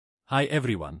Hi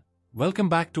everyone, welcome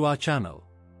back to our channel.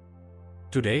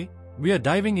 Today, we are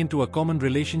diving into a common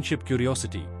relationship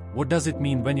curiosity. What does it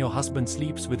mean when your husband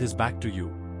sleeps with his back to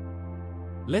you?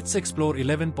 Let's explore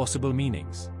 11 possible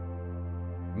meanings.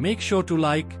 Make sure to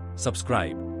like,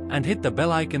 subscribe, and hit the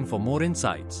bell icon for more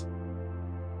insights.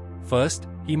 First,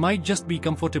 he might just be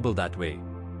comfortable that way.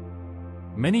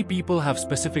 Many people have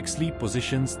specific sleep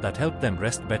positions that help them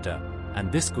rest better,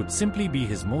 and this could simply be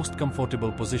his most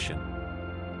comfortable position.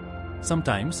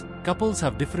 Sometimes, couples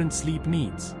have different sleep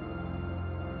needs.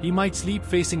 He might sleep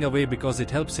facing away because it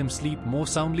helps him sleep more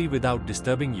soundly without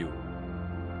disturbing you.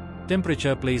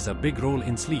 Temperature plays a big role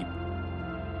in sleep.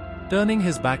 Turning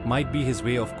his back might be his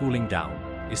way of cooling down,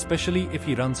 especially if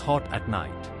he runs hot at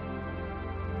night.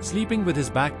 Sleeping with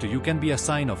his back to you can be a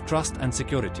sign of trust and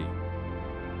security.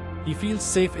 He feels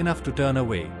safe enough to turn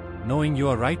away, knowing you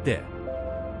are right there.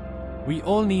 We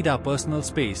all need our personal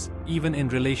space, even in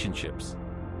relationships.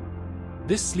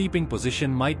 This sleeping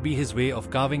position might be his way of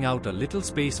carving out a little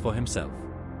space for himself.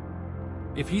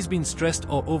 If he's been stressed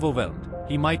or overwhelmed,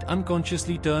 he might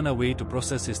unconsciously turn away to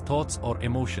process his thoughts or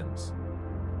emotions.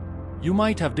 You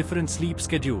might have different sleep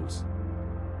schedules.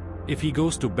 If he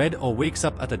goes to bed or wakes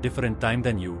up at a different time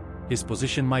than you, his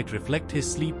position might reflect his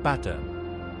sleep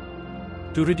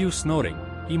pattern. To reduce snoring,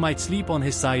 he might sleep on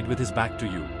his side with his back to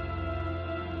you.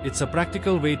 It's a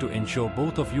practical way to ensure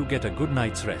both of you get a good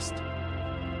night's rest.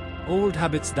 Old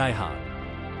habits die hard.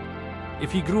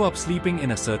 If he grew up sleeping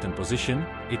in a certain position,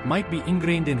 it might be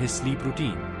ingrained in his sleep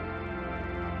routine.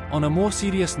 On a more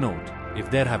serious note,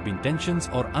 if there have been tensions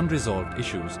or unresolved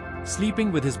issues,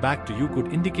 sleeping with his back to you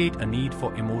could indicate a need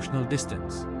for emotional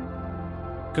distance.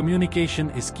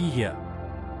 Communication is key here.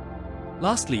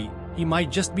 Lastly, he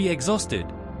might just be exhausted.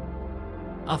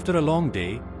 After a long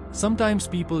day, sometimes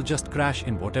people just crash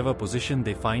in whatever position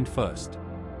they find first.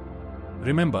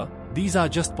 Remember, these are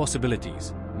just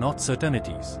possibilities, not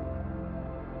certainties.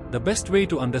 The best way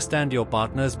to understand your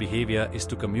partner's behavior is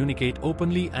to communicate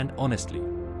openly and honestly.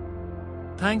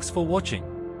 Thanks for watching.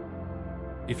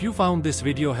 If you found this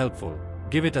video helpful,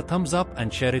 give it a thumbs up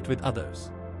and share it with others.